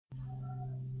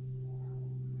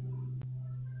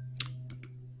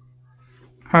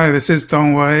Hi, this is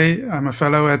Dong Wei. I'm a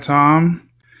fellow at ARM.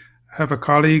 I have a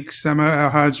colleague, Sama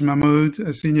El-Haj Mahmoud,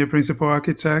 a senior principal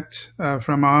architect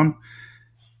from ARM.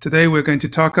 Today we're going to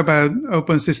talk about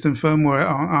open system firmware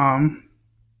on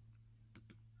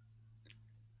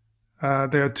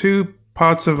ARM. There are two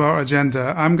parts of our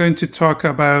agenda. I'm going to talk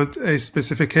about a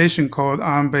specification called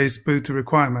ARM-based boot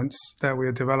requirements that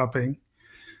we're developing.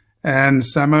 And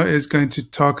Sama is going to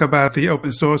talk about the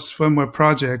open source firmware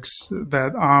projects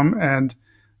that ARM and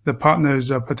the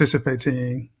partners are participating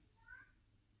in.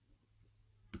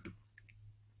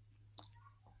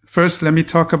 First, let me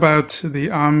talk about the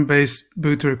ARM-based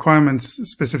boot requirements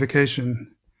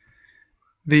specification.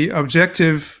 The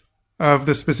objective of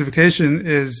the specification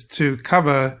is to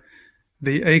cover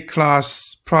the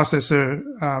A-class processor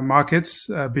markets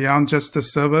beyond just the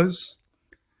servers.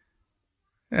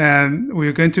 And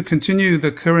we're going to continue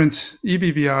the current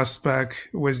eBBR spec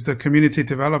with the community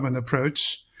development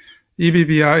approach.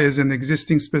 eBBR is an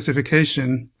existing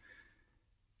specification,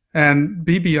 and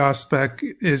BBR spec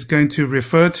is going to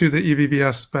refer to the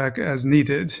eBBR spec as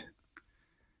needed.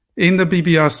 In the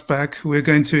BBR spec, we're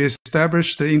going to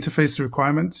establish the interface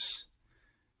requirements.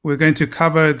 We're going to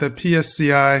cover the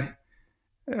PSCI,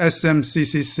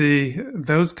 SMCCC.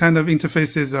 Those kind of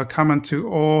interfaces are common to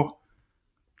all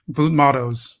boot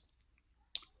models.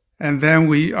 And then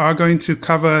we are going to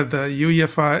cover the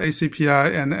UEFI,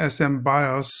 ACPI, and SM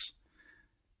BIOS.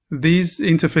 These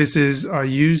interfaces are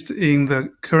used in the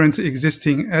current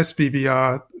existing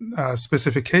SBBR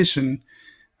specification,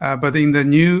 but in the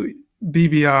new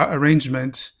BBR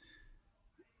arrangement,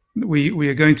 we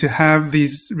are going to have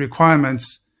these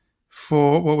requirements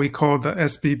for what we call the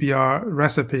SBBR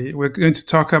recipe. We're going to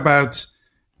talk about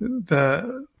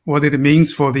what it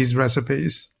means for these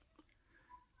recipes.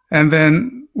 And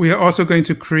then we are also going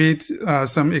to create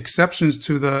some exceptions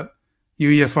to the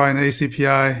UEFI and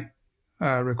ACPI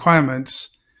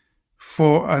requirements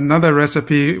for another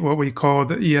recipe, what we call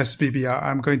the ESBBR.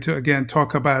 I'm going to again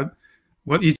talk about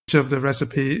what each of the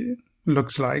recipe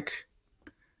looks like.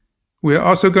 We're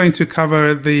also going to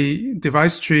cover the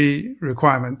device tree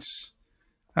requirements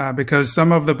because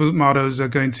some of the boot models are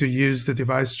going to use the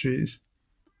device trees.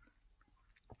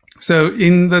 So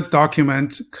in the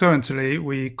document currently,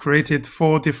 we created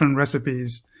 4 different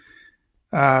recipes.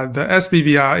 The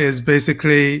SBBR is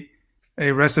basically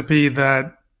a recipe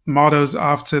that models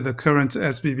after the current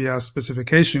SBBR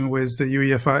specification with the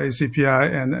UEFI,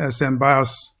 ACPI, and SM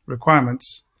BIOS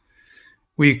requirements.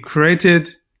 We created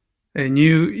a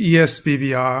new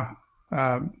ESBBR.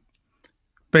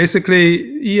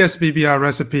 Basically, ESBBR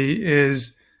recipe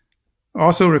is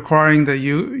also requiring the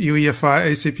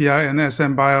UEFI, ACPI, and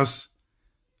SM BIOS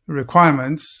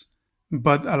requirements,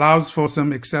 but allows for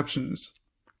some exceptions.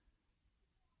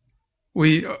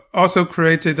 We also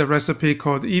created a recipe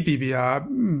called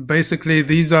eBBR. Basically,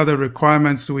 these are the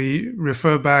requirements we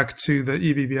refer back to the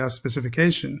eBBR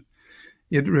specification.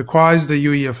 It requires the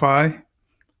UEFI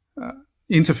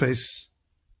interface.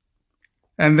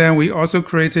 And then we also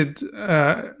created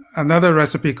another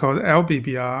recipe called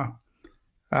LBBR,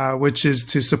 which is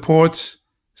to support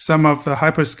some of the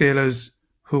hyperscalers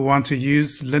who want to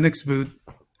use Linux boot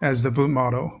as the boot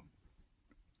model.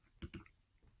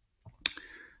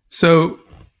 So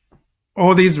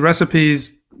all these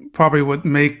recipes probably would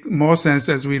make more sense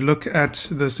as we look at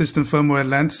the system firmware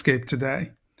landscape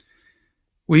today.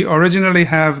 We originally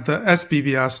have the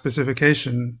SBBR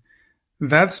specification.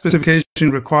 That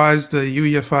specification requires the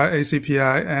UEFI,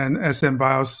 ACPI, and SM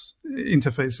BIOS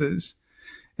interfaces.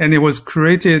 And it was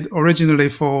created originally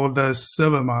for the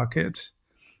server market.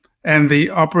 And the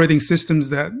operating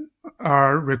systems that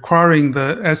are requiring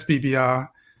the SBBR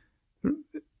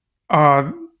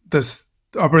are the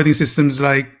operating systems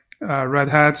like Red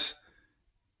Hat,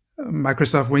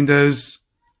 Microsoft Windows,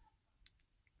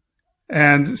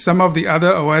 and some of the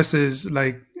other OSs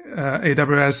like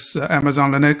AWS,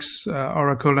 Amazon Linux,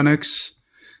 Oracle Linux,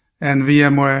 and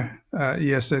VMware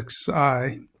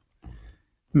ESXi.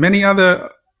 Many other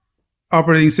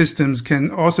operating systems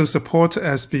can also support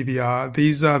SBBR.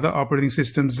 These are the operating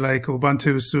systems like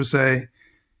Ubuntu, SUSE,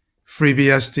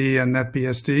 FreeBSD, and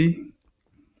NetBSD.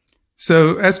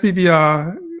 So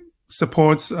SBBR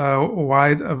supports a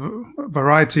wide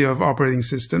variety of operating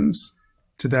systems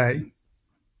today.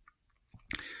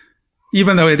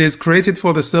 Even though it is created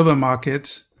for the server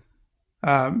market,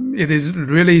 it is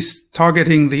really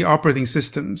targeting the operating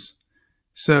systems.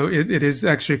 So it is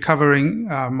actually covering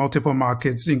multiple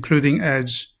markets, including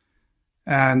edge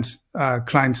and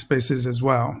client spaces as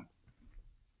well.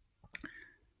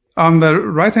 On the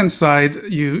right-hand side,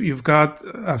 you've got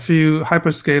a few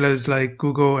hyperscalers like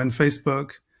Google and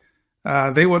Facebook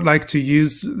they would like to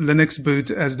use Linux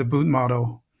boot as the boot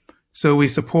model. So we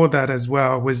support that as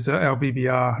well with the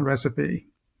LBBR recipe.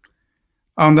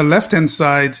 On the left-hand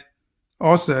side,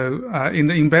 also in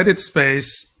the embedded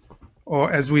space,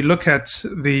 or as we look at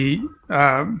the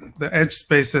edge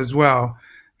space as well,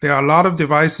 there are a lot of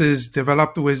devices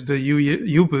developed with the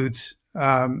U-boot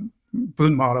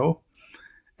boot model.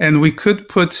 And we could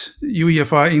put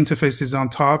UEFI interfaces on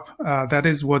top. That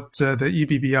is what the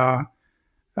eBBR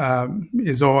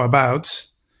is all about.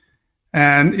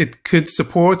 And it could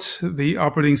support the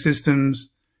operating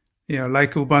systems,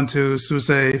 like Ubuntu,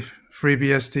 SUSE,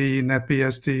 FreeBSD,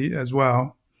 NetBSD as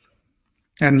well,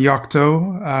 and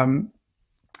Yocto.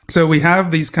 So we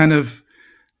have these kind of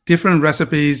different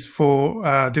recipes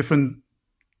for different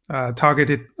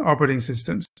targeted operating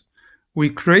systems. We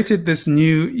created this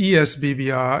new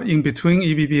ESBBR in between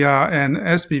eBBR and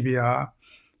SBBR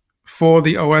for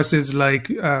the OSs like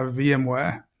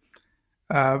VMware.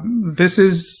 This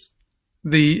is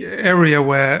the area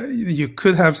where you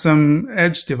could have some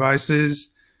edge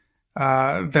devices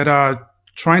that are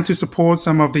trying to support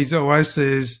some of these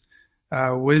OSs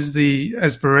with the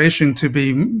aspiration to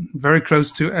be very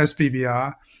close to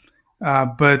SBBR,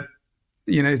 but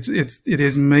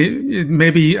it may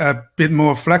be a bit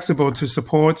more flexible to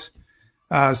support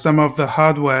some of the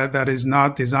hardware that is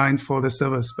not designed for the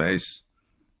server space.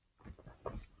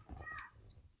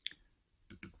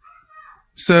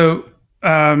 So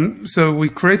we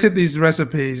created these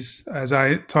recipes, as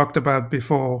I talked about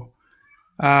before.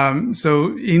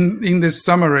 So in this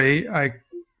summary, I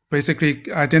basically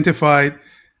identified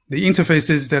the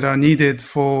interfaces that are needed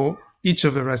for each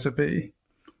of the recipe,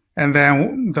 and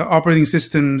then the operating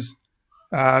systems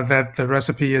that the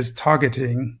recipe is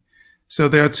targeting. So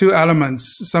there are two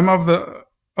elements. Some of the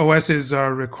OSs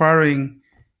are requiring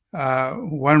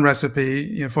one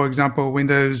recipe. For example,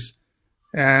 Windows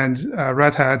and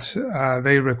Red Hat,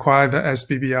 they require the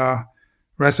SBBR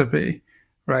recipe,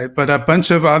 right? But a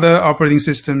bunch of other operating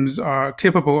systems are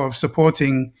capable of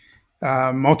supporting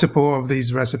multiple of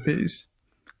these recipes.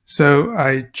 So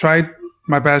I tried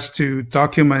my best to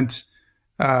document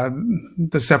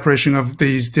the separation of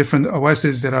these different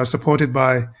OSs that are supported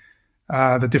by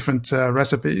the different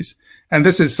recipes. And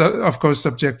this is, of course,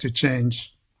 subject to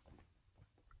change.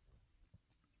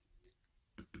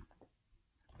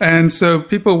 And so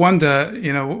people wonder,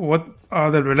 what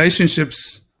are the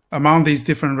relationships among these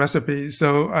different recipes?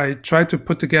 So I tried to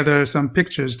put together some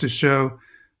pictures to show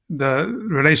the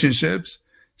relationships.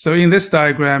 So in this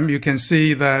diagram, you can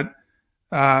see that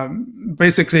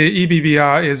basically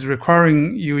eBBR is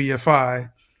requiring UEFI.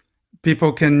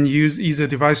 People can use either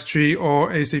device tree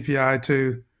or ACPI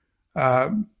to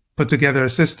put together a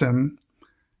system.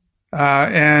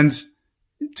 And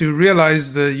to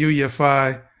realize the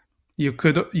UEFI, you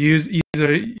could use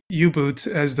either U-boot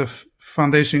as the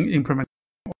foundation implementation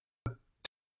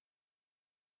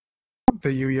of the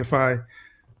UEFI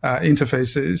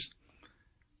interfaces.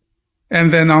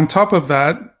 And then on top of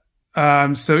that,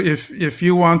 so if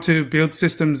you want to build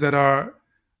systems that are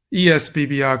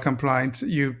ESBBR compliant,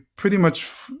 you pretty much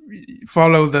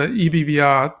follow the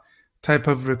eBBR type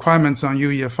of requirements on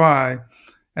UEFI,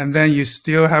 and then you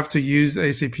still have to use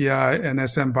ACPI and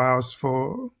SM BIOS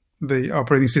for the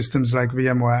operating systems like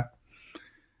VMware.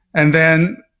 And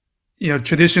then,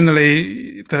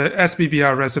 traditionally, the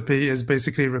SBBR recipe is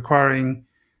basically requiring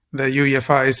the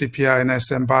UEFI, ACPI, and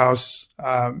SM BIOS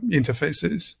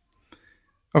interfaces.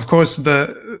 Of course,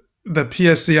 the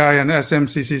PSCI and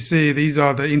SMCCC, these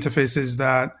are the interfaces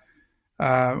that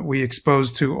we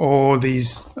expose to all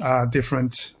these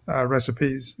different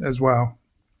recipes as well.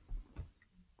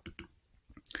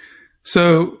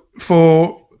 So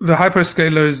for the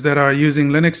hyperscalers that are using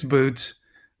Linux boot,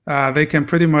 they can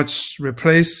pretty much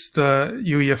replace the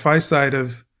UEFI side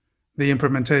of the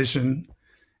implementation,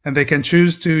 and they can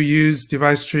choose to use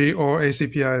device tree or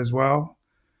ACPI as well.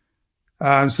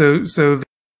 So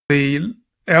the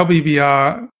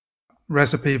LBBR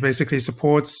recipe basically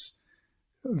supports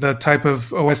the type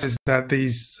of OSs that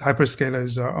these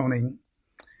hyperscalers are owning.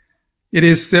 It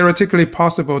is theoretically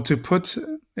possible to put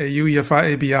a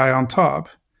UEFI ABI on top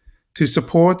to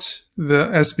support the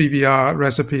SBBR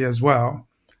recipe as well.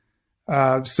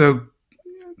 So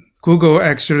Google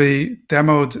actually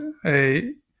demoed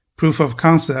a proof of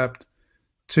concept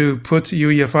to put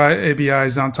UEFI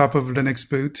ABIs on top of Linux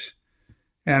boot,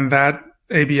 and that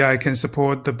ABI can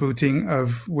support the booting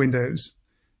of Windows.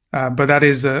 But that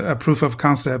is a proof of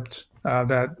concept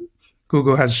that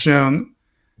Google has shown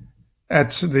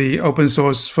at the Open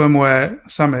Source Firmware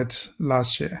Summit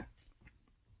last year.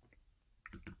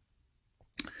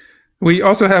 We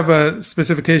also have a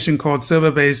specification called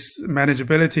server-based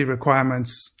manageability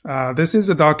requirements. This is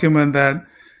a document that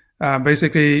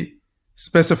basically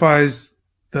specifies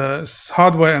the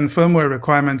hardware and firmware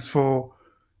requirements for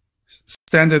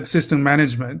standard system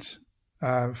management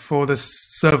for the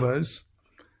servers.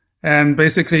 And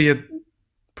basically, it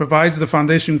provides the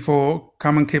foundation for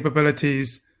common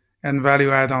capabilities and value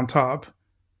add on top.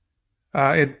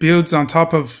 It builds on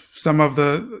top of some of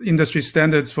the industry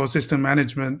standards for system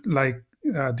management, like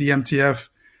DMTF,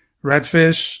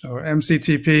 Redfish, or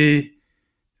MCTP,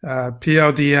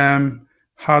 PLDM,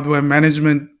 hardware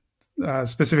management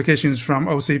specifications from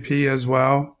OCP as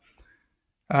well.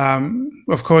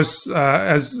 Of course,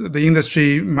 as the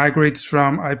industry migrates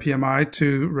from IPMI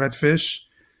to Redfish,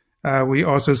 we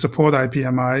also support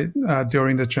IPMI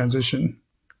during the transition.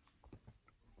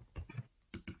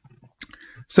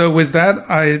 So with that,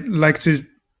 I'd like to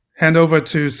hand over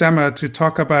to Sama to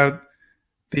talk about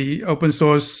the open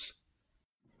source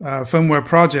firmware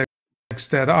projects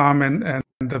that ARM and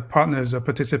the partners are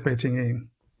participating in.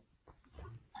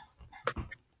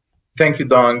 Thank you,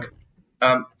 Dong.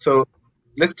 So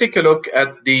let's take a look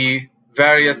at the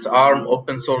various ARM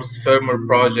open source firmware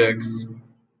projects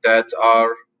that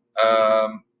are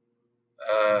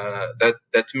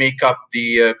that make up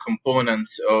the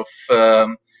components of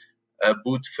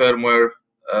boot firmware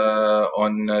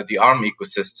on the ARM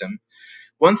ecosystem.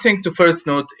 One thing to first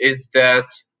note is that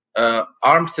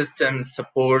ARM systems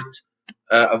support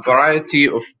a variety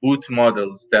of boot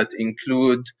models that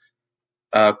include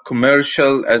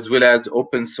commercial as well as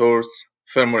open source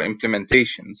firmware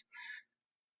implementations.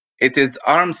 It is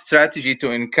ARM's strategy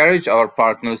to encourage our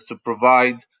partners to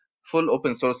provide full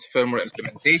open source firmware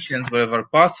implementations wherever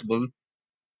possible,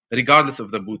 regardless of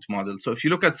the boot model. So if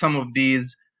you look at some of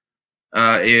these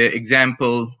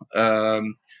example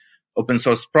open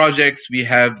source projects, we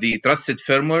have the Trusted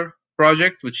Firmware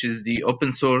project, which is the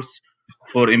open source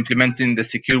for implementing the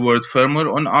secure word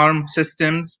firmware on ARM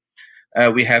systems.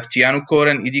 We have Tiano Core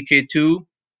and EDK2,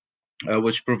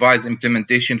 which provides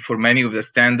implementation for many of the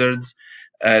standards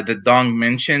that Dong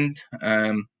mentioned,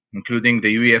 including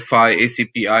the UEFI,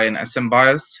 ACPI, and SM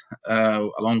BIOS,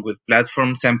 along with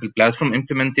sample platform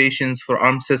implementations for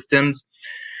ARM systems.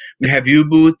 We have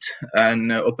U-Boot,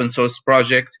 an open source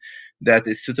project that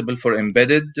is suitable for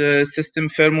embedded system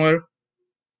firmware.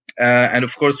 And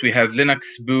of course, we have Linux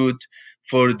Boot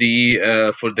for the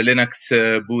Linux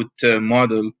boot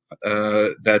model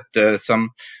that some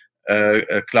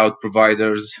cloud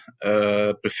providers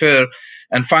prefer.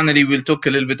 And finally, we'll talk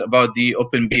a little bit about the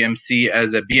OpenBMC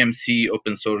as a BMC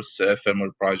open source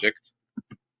firmware project.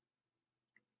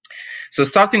 So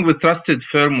starting with Trusted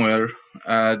Firmware,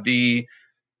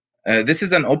 this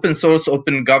is an open source,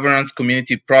 open governance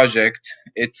community project.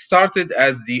 It started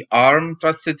as the ARM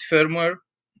Trusted Firmware,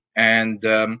 and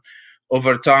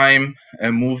over time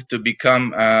moved to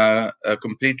become a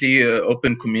completely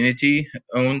open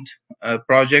community-owned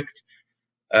project,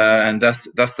 and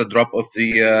that's the drop of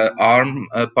the ARM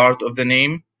part of the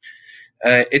name.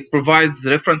 It provides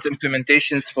reference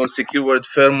implementations for secure word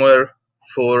firmware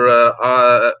for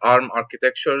ARM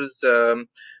architectures,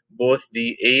 both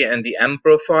the A and the M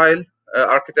profile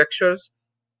architectures,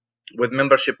 with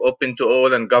membership open to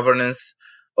all and governance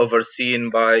overseen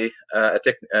by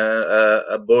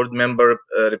a board member,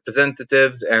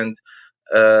 representatives, and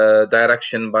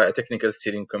direction by a technical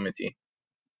steering committee.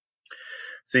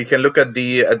 So you can look at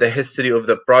the history of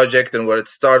the project and where it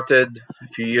started a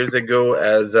few years ago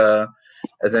as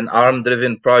an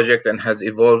ARM-driven project and has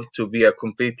evolved to be a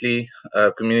completely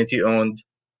community-owned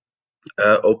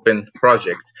open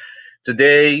project.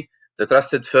 Today, the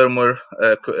Trusted Firmware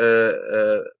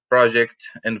project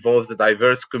involves a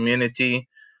diverse community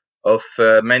of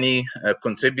many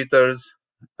contributors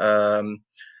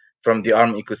from the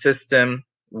ARM ecosystem,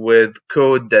 with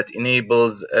code that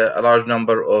enables a large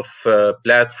number of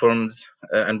platforms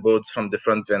and boards from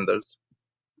different vendors.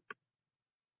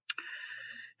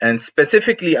 And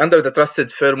specifically under the Trusted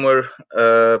Firmware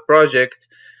project,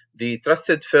 the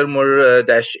Trusted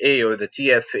Firmware-A or the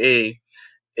TFA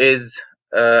is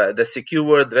the secure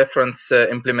word reference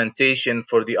implementation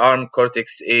for the ARM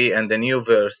Cortex-A and the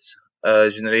Neoverse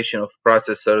generation of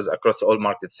processors across all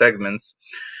market segments.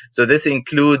 So this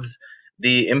includes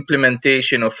the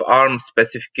implementation of ARM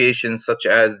specifications such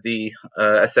as the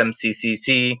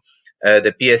SMCCC,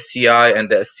 the PSCI, and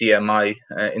the SCMI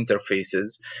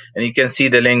interfaces. And you can see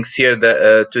the links here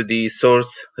to the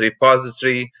source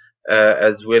repository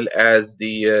as well as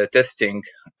the testing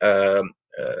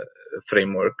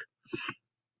framework.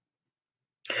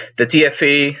 The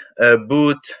TFA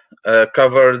boot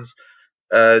covers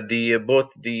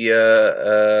both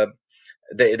the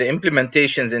the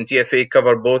implementations in TFA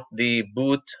cover both the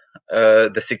boot,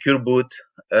 the secure boot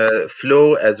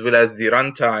flow, as well as the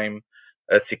runtime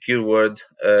secure word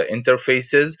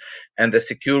interfaces. And the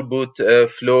secure boot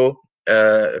flow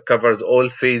covers all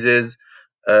phases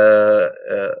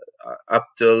up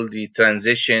till the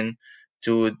transition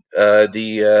to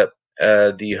the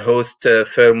host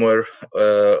firmware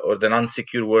or the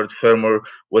non-secure word firmware,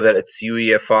 whether it's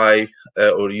UEFI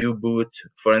or U-boot,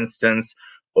 for instance,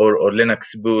 or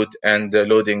Linux boot, and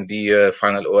loading the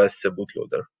final OS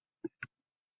bootloader.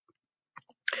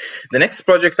 The next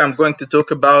project I'm going to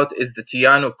talk about is the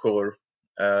Tiano Core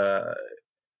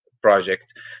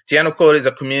project. Tiano Core is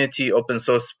a community open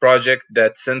source project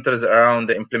that centers around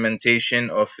the implementation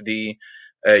of the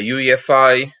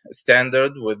UEFI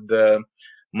standard with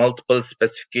multiple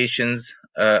specifications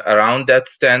around that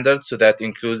standard. So that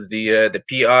includes the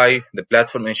PI, the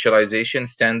platform initialization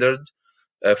standard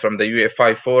from the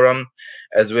UEFI forum,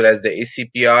 as well as the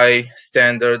ACPI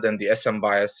standard and the SM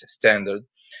bias standard.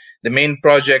 The main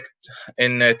project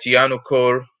in Tiano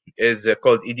Core is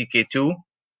called EDK2,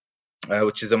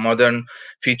 which is a modern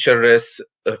feature-rich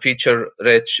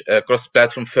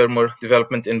cross-platform firmware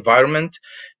development environment,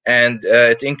 and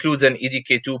it includes an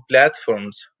EDK2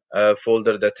 platforms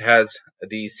folder that has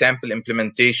the sample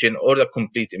implementation or the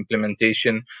complete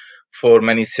implementation for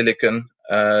many silicon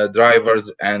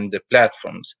drivers and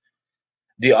platforms.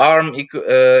 The ARM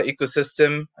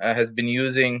ecosystem has been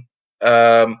using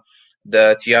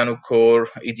the Tiano Core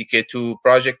EDK2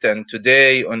 project, and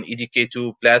today on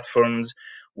EDK2 platforms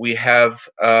we have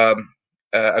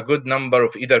a good number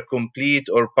of either complete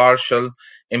or partial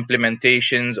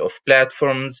implementations of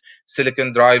platforms,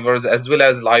 silicon drivers, as well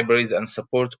as libraries and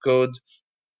support code.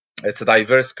 It's a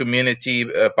diverse community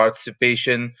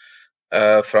participation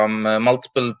from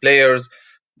multiple players,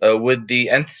 with the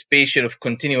anticipation of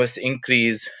continuous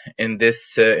increase in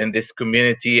this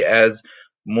community as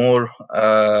more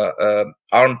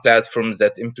ARM platforms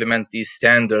that implement these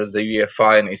standards, the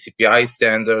UEFI and ACPI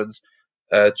standards,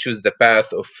 choose the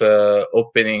path of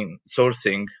opening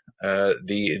sourcing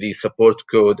the support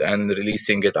code and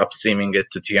releasing it, upstreaming it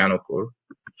to Tiano Core.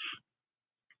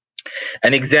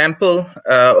 An example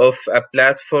of a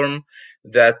platform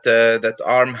that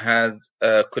ARM has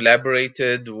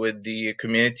collaborated with the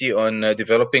community on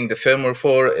developing the firmware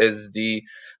for is the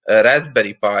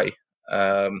Raspberry Pi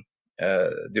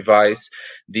device.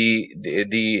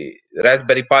 The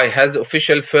Raspberry Pi has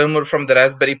official firmware from the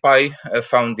Raspberry Pi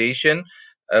Foundation,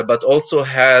 but also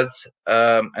has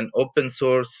an open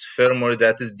source firmware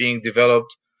that is being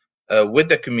developed with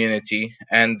the community,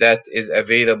 and that is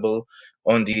available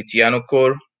on the Tiano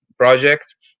Core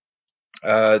project.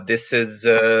 This is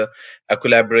a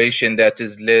collaboration that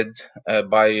is led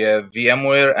by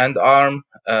VMware and ARM,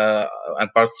 and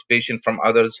participation from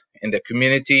others in the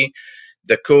community.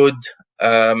 The code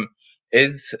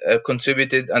is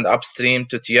contributed and upstream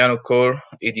to Tiano Core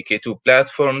EDK2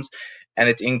 platforms, and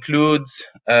it includes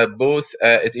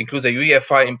it includes a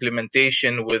UEFI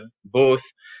implementation with both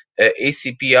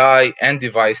ACPI and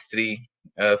device tree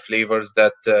flavors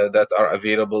that are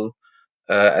available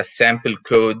as sample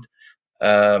code,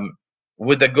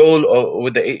 with the goal of,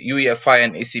 with the UEFI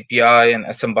and ACPI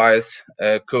and SM bias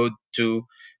code to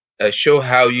show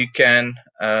how you can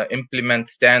implement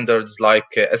standards like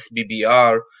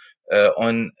SBBR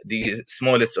on the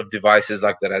smallest of devices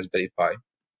like the Raspberry Pi.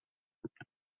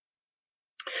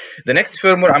 The next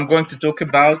firmware I'm going to talk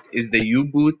about is the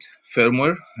U-boot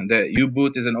firmware. The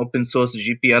U-boot is an open source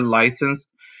GPL licensed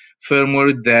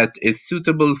firmware that is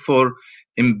suitable for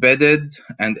embedded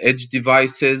and edge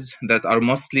devices that are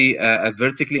mostly a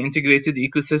vertically integrated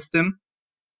ecosystem.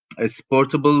 It's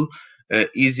portable,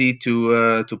 easy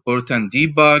to port and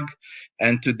debug,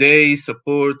 and today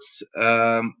supports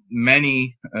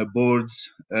many boards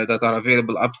that are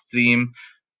available upstream,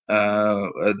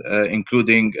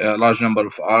 including a large number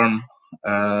of ARM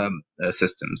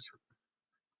systems.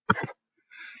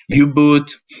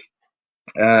 U-boot,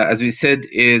 as we said,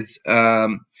 is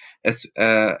an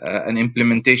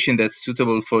implementation that's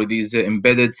suitable for these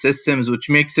embedded systems, which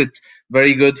makes it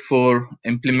very good for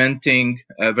implementing,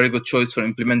 a very good choice for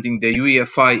implementing the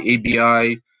UEFI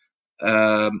ABI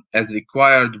as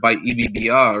required by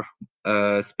EBBR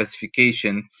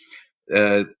specification.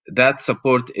 That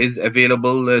support is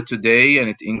available today, and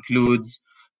it includes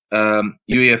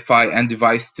UEFI and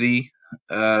device tree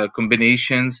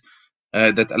combinations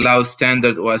that allow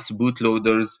standard OS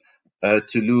bootloaders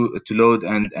to load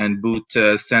and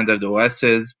boot standard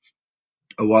OSs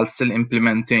while still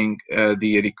implementing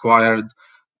the required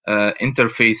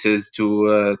interfaces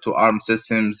to ARM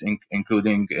systems,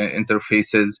 including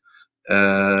interfaces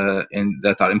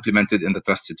that are implemented in the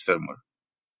trusted firmware.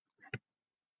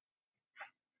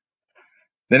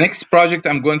 The next project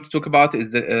I'm going to talk about is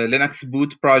the Linux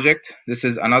Boot project. This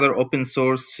is another open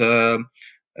source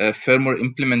firmware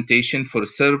implementation for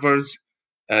servers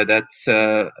that's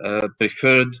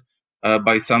preferred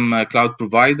by some cloud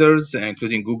providers,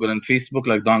 including Google and Facebook,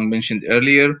 like Dong mentioned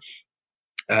earlier.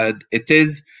 It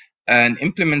is an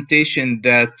implementation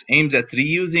that aims at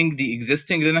reusing the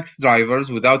existing Linux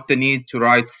drivers without the need to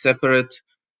write separate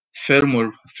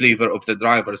firmware flavor of the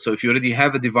driver. So if you already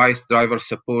have a device driver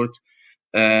support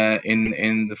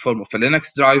in the form of a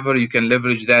Linux driver, you can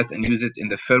leverage that and use it in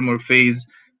the firmware phase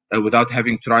without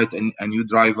having to write a new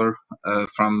driver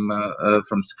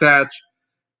from scratch.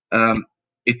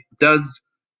 It does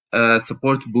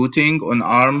support booting on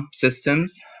ARM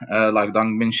systems, like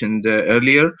Dong mentioned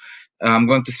earlier. I'm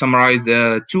going to summarize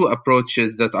two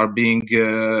approaches that are being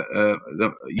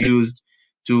used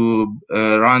to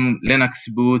run Linux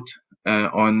boot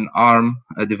on ARM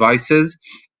devices,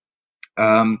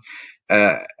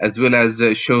 as well as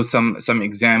show some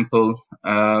example.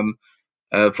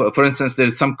 For instance,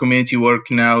 there's some community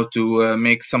work now to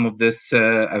make some of this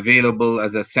available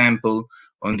as a sample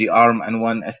on the ARM and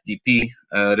One SDP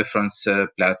reference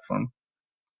platform.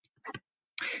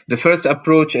 The first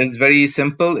approach is very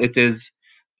simple. It is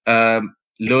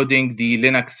loading the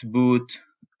Linux boot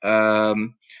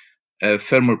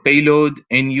firmware payload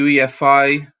in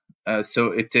UEFI.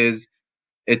 So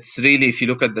it's really, if you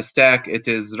look at the stack, it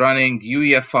is running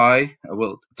UEFI,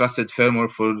 trusted firmware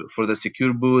for the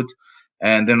secure boot,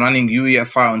 and then running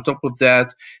UEFI on top of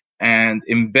that, and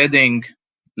embedding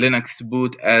Linux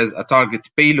boot as a target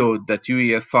payload that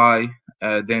UEFI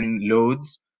then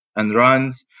loads and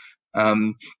runs.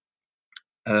 In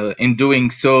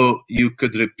doing so, you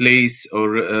could replace or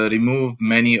remove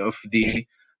many of the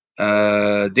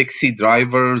Dixie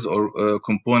drivers or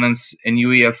components in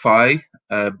UEFI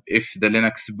if the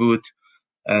Linux boot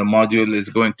module is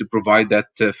going to provide that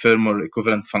firmware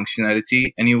equivalent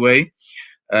functionality anyway.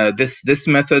 This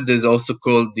method is also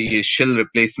called the shell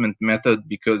replacement method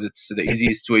because it's the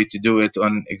easiest way to do it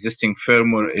on existing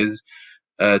firmware is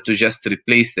to just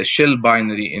replace the shell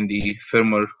binary in the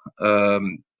firmware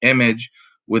image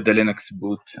with the Linux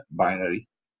boot binary.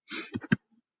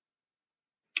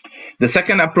 The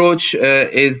second approach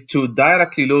is to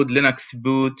directly load Linux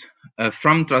boot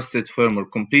from trusted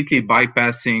firmware, completely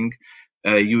bypassing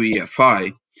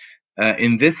UEFI.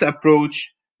 In this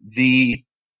approach, the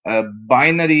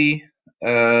binary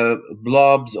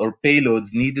blobs or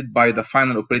payloads needed by the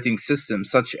final operating system,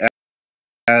 such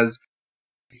as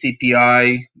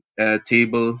CPI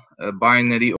table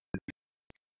binary,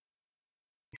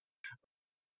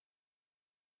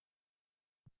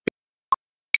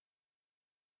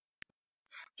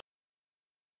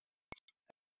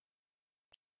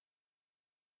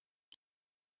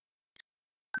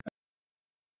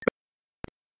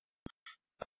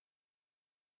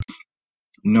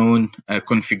 known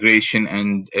configuration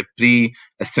and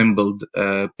pre-assembled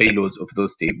payloads of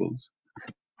those tables.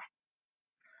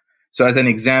 So as an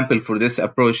example for this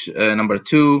approach number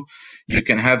 2, you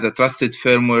can have the trusted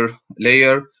firmware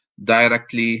layer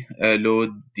directly load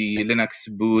the Linux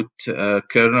boot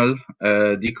kernel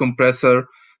decompressor,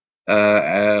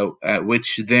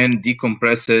 which then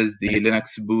decompresses the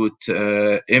Linux boot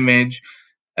image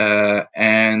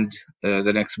and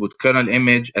the Linux boot kernel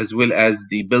image, as well as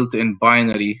the built-in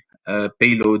binary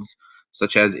payloads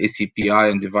such as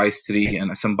ACPI and device tree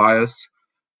and SMBIOS.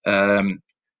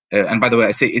 And by the way,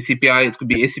 I say ACPI, it could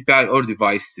be ACPI or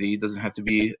device tree. It doesn't have to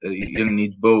be, you don't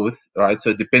need both, right? So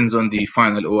it depends on the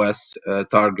final OS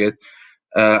target.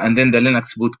 And then the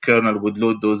Linux boot kernel would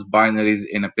load those binaries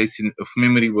in a place of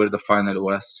memory where the final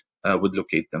OS would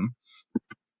locate them.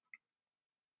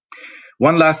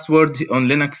 One last word on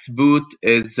Linux boot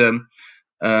is,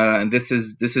 and this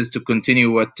is to continue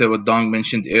what Dong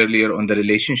mentioned earlier on the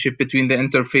relationship between the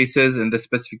interfaces and the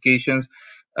specifications.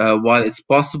 While it's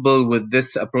possible with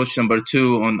this approach number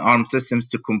 2 on ARM systems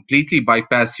to completely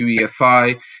bypass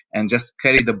UEFI and just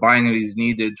carry the binaries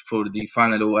needed for the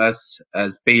final OS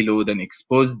as payload and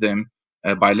expose them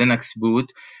by Linux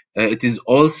boot, it is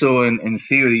also in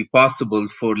theory possible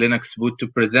for Linux boot to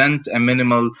present a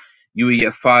minimal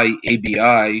UEFI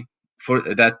ABI for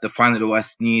that the final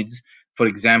OS needs, for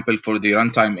example, for the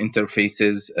runtime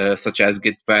interfaces such as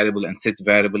get variable and set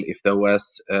variable if the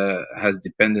OS has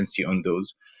dependency on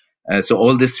those. So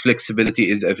all this flexibility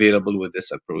is available with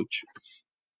this approach.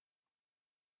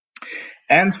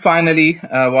 And finally,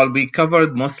 while we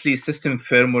covered mostly system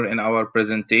firmware in our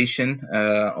presentation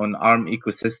on ARM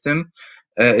ecosystem,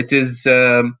 it is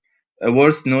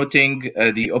worth noting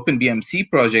the OpenBMC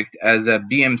project as a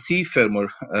BMC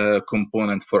firmware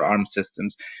component for ARM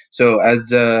systems. So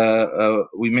as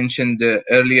we mentioned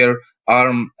earlier,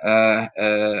 ARM,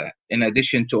 in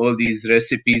addition to all these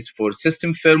recipes for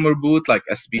system firmware boot like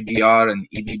SBBR and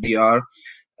EBBR,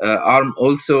 ARM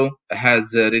also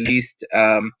has released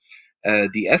the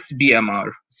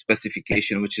SBMR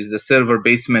specification, which is the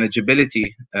server-based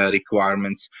manageability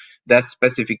requirements. That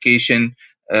specification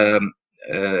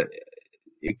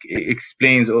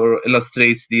explains or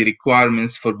illustrates the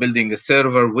requirements for building a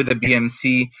server with a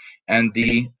BMC and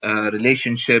the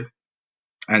relationship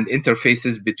and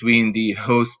interfaces between the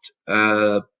host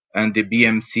and the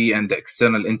BMC and the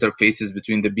external interfaces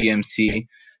between the BMC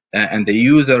and the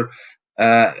user.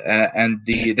 And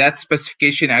that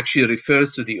specification actually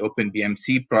refers to the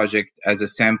OpenBMC project as a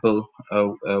sample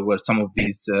where some of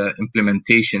these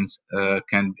implementations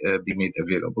can be made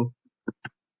available.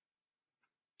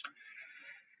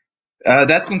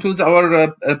 That concludes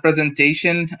our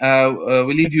presentation.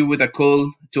 We'll leave you with a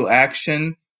call to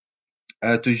action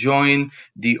to join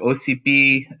the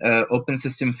OCP Open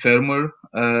System Firmware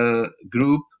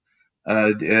group.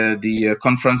 The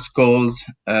conference calls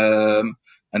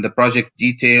and the project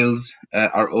details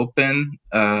are open.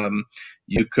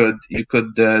 You could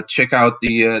check out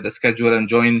the schedule and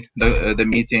join the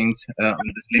meetings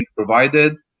on this link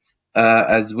provided,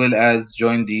 as well as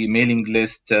join the mailing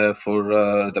list for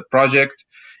the project.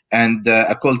 And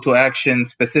a call to action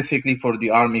specifically for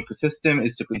the ARM ecosystem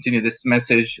is to continue this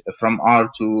message from R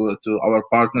to our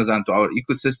partners and to our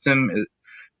ecosystem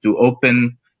to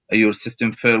open your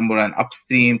system firmware and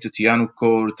upstream to Tiano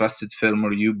Core, Trusted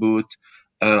Firmware, U-Boot,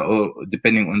 or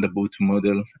depending on the boot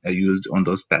model used on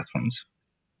those platforms.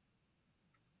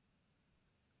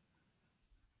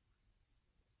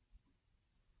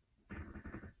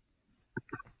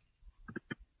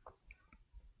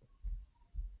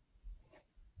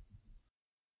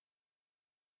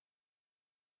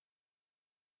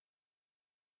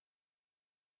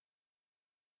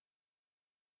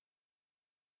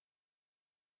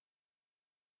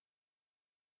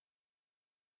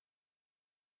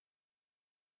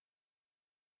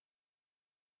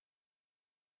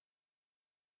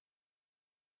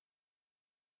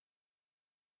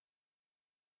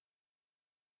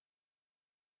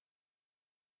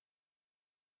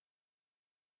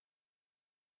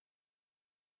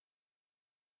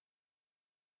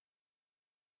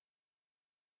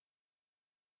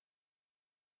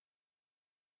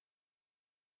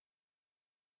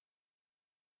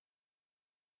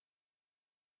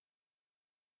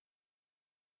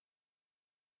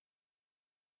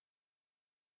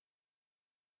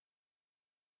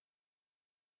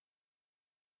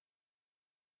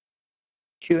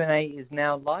 Q&A is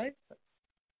now live.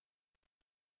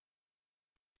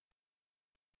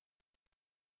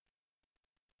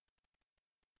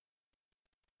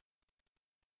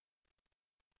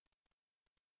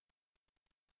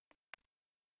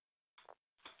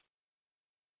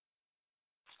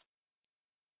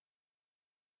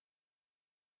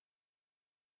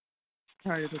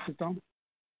 Hi, this is Tom.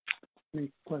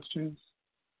 Any questions?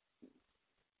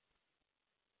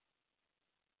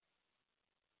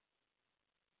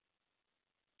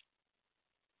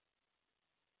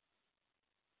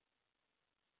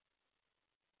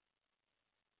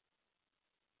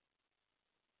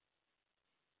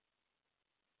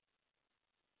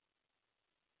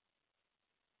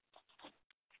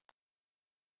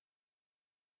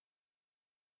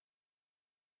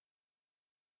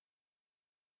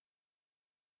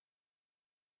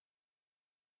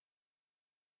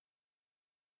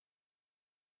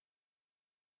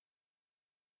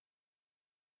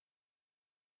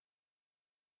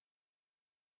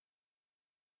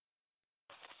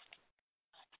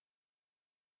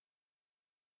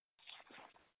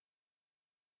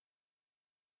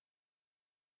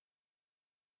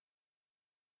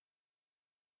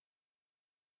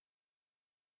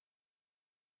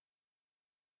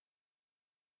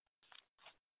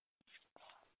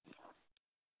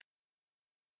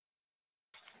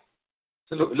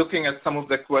 So looking at some of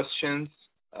the questions,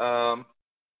 it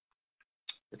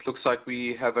looks like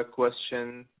we have a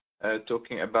question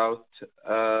talking about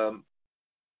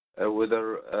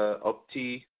whether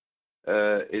OPT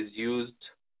is used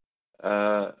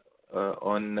as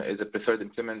a preferred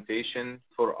implementation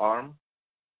for ARM.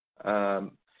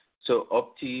 So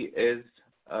OPT is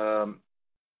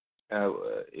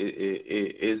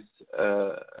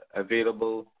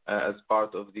available as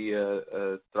part of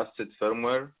the Trusted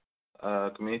Firmware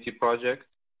community project.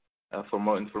 For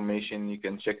more information, you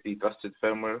can check the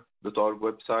trustedfirmware.org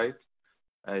website.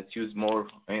 It's used more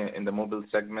in the mobile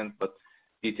segment, but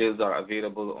Details are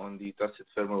available on the Trusted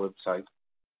Firmware website.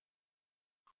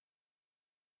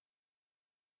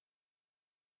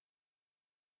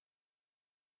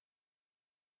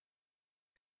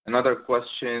 Another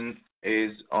question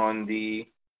is on the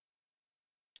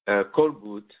core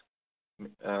boot,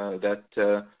 that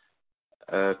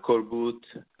core boot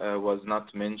was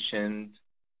not mentioned,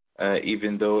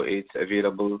 even though it's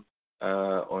available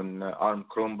on ARM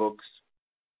Chromebooks,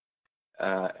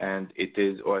 and it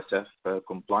is OSF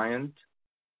compliant.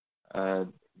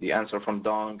 The answer from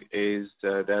Dong is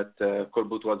that core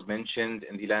boot was mentioned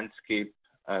in the landscape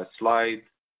slide,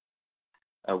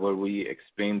 where we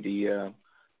explained the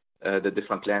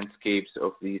different landscapes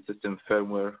of the system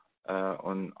firmware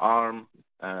on ARM.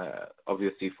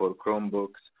 Obviously, for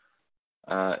Chromebooks,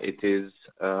 it is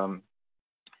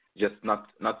just not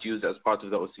used as part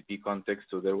of the OCP context,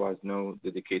 so there was no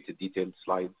dedicated detailed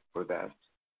slide for that.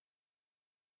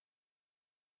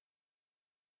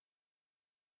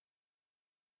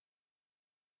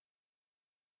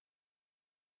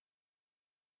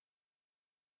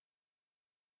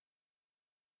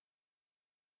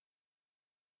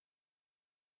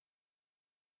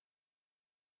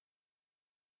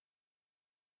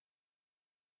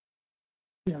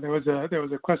 Yeah, there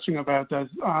was a question about, does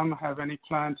ARM have any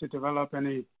plan to develop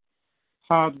any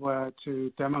hardware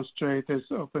to demonstrate this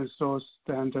open source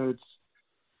standards?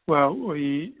 Well,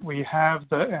 we have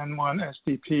the N1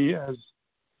 SDP, as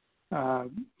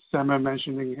Samer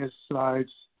mentioned in his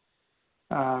slides,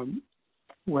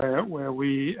 where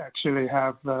we actually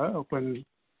have the open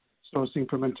source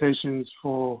implementations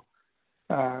for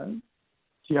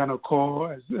Tiano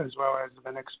Core as well as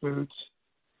Linux boot.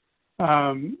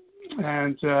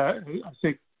 And I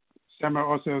think Samer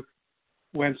also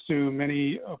went through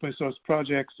many open source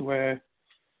projects where,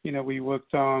 we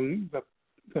worked on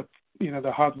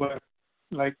the hardware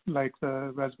like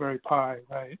the Raspberry Pi,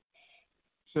 right?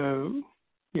 So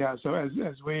yeah, so as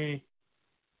we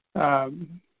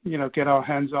get our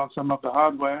hands on some of the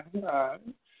hardware,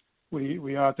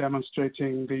 we are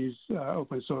demonstrating these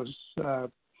open source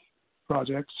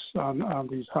projects on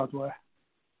these hardware.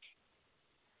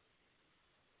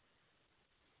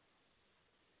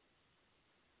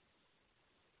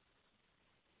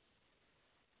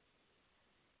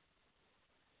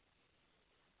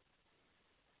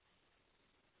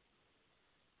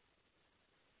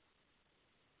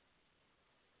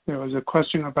 There was a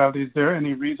question about, is there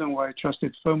any reason why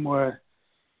trusted firmware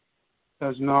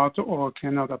does not or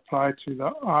cannot apply to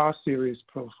the R series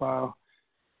profile?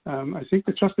 I think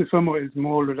the trusted firmware is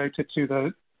more related to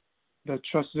the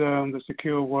trust zone, the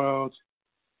secure world,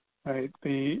 right?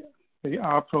 The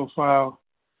R profile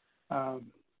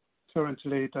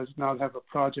currently does not have a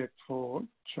project for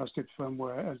trusted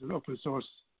firmware as an open source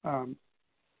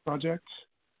project.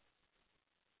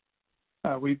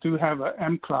 We do have an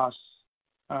M-class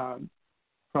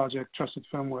project, Trusted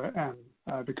Firmware M,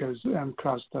 because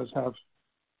M-class does have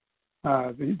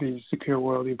the secure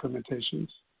world implementations.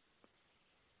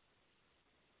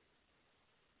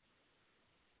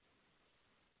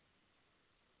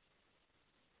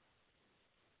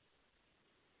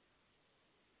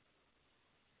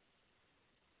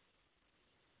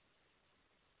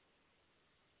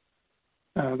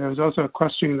 There was also a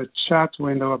question in the chat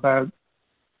window about,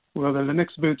 will the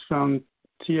Linux boot from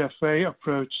TFA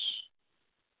approach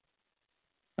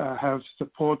have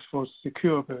support for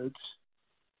secure boots?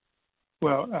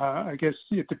 Well, I guess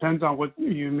it depends on what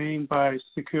you mean by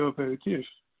secure boot. If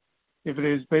it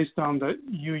is based on the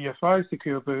UEFI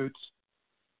secure boot,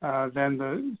 then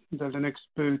the Linux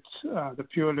boot, the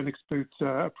pure Linux boot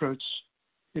approach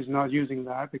is not using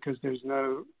that, because there's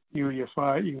no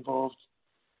UEFI involved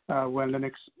when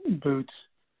Linux boot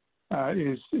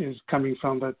is coming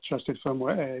from the Trusted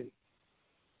Firmware A.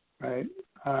 Right,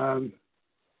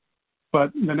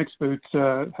 but Linux boot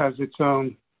has its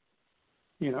own,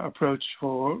 approach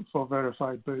for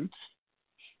verified boots.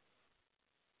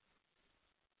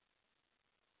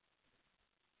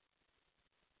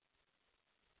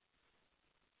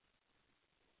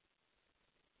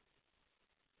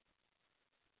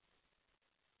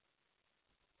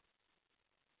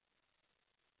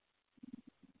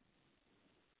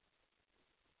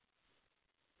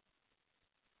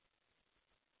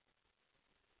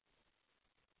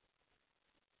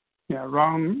 Yeah,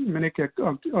 Ron Minik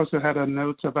also had a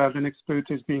note about Linux boot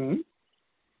is being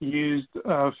used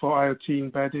for IoT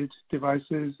embedded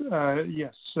devices.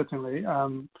 Yes, certainly.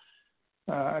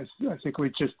 I think we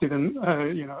just didn't,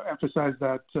 emphasize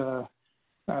that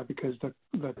because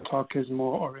the talk is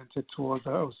more oriented towards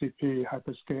the OCP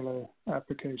hyperscaler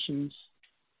applications.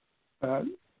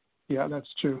 Yeah,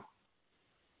 that's true.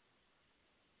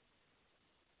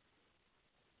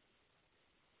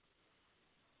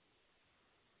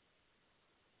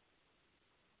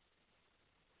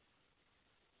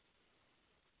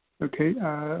 Okay,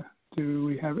 do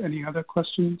we have any other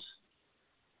questions?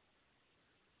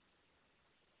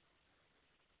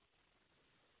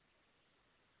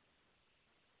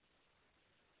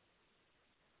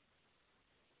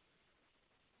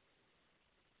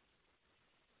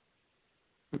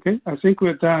 Okay, I think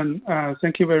we're done.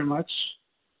 Thank you very much.